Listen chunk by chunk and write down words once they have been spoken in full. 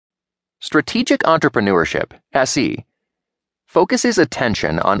Strategic Entrepreneurship, SE, focuses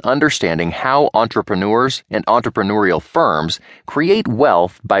attention on understanding how entrepreneurs and entrepreneurial firms create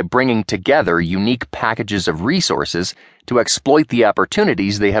wealth by bringing together unique packages of resources to exploit the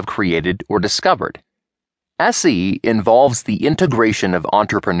opportunities they have created or discovered. SE involves the integration of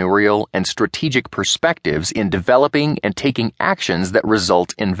entrepreneurial and strategic perspectives in developing and taking actions that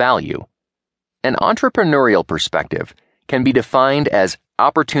result in value. An entrepreneurial perspective can be defined as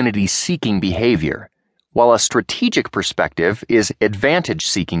opportunity-seeking behavior, while a strategic perspective is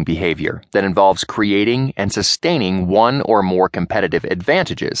advantage-seeking behavior that involves creating and sustaining one or more competitive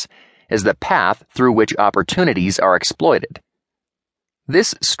advantages as the path through which opportunities are exploited.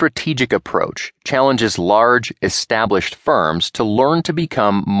 This strategic approach challenges large, established firms to learn to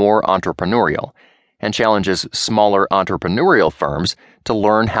become more entrepreneurial, and challenges smaller entrepreneurial firms to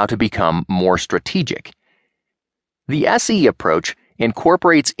learn how to become more strategic. The SE approach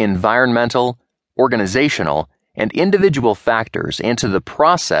incorporates environmental, organizational, and individual factors into the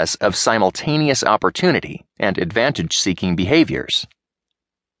process of simultaneous opportunity and advantage-seeking behaviors.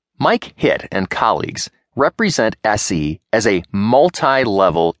 Mike Hitt and colleagues represent SE as a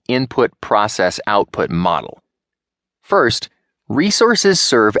multi-level input-process-output model. First, resources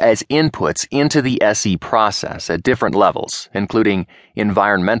serve as inputs into the SE process at different levels, including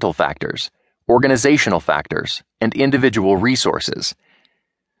environmental factors, organizational factors, and individual resources.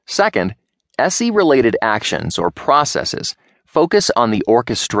 Second, SE-related actions or processes focus on the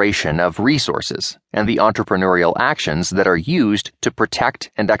orchestration of resources and the entrepreneurial actions that are used to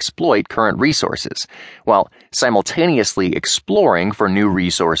protect and exploit current resources, while simultaneously exploring for new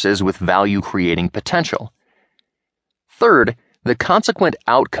resources with value-creating potential. Third, the consequent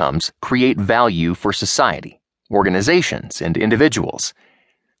outcomes create value for society, organizations, and individuals.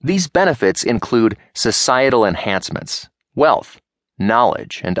 These benefits include societal enhancements, wealth,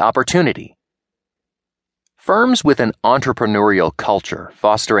 knowledge, and opportunity. Firms with an entrepreneurial culture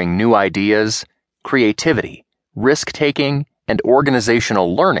fostering new ideas, creativity, risk-taking, and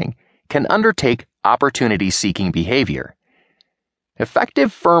organizational learning can undertake opportunity-seeking behavior.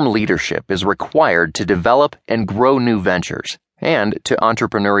 Effective firm leadership is required to develop and grow new ventures and to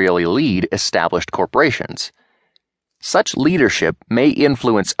entrepreneurially lead established corporations. Such leadership may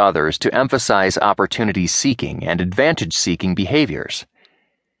influence others to emphasize opportunity-seeking and advantage-seeking behaviors.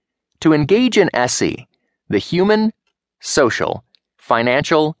 To engage in SE, the human, social,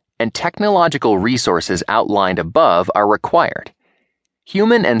 financial, and technological resources outlined above are required.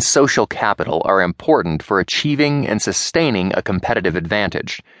 Human and social capital are important for achieving and sustaining a competitive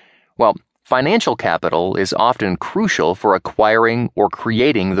advantage, while financial capital is often crucial for acquiring or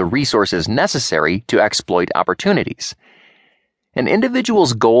creating the resources necessary to exploit opportunities. An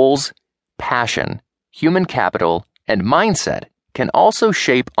individual's goals, passion, human capital, and mindset can also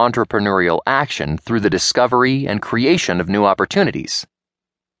shape entrepreneurial action through the discovery and creation of new opportunities.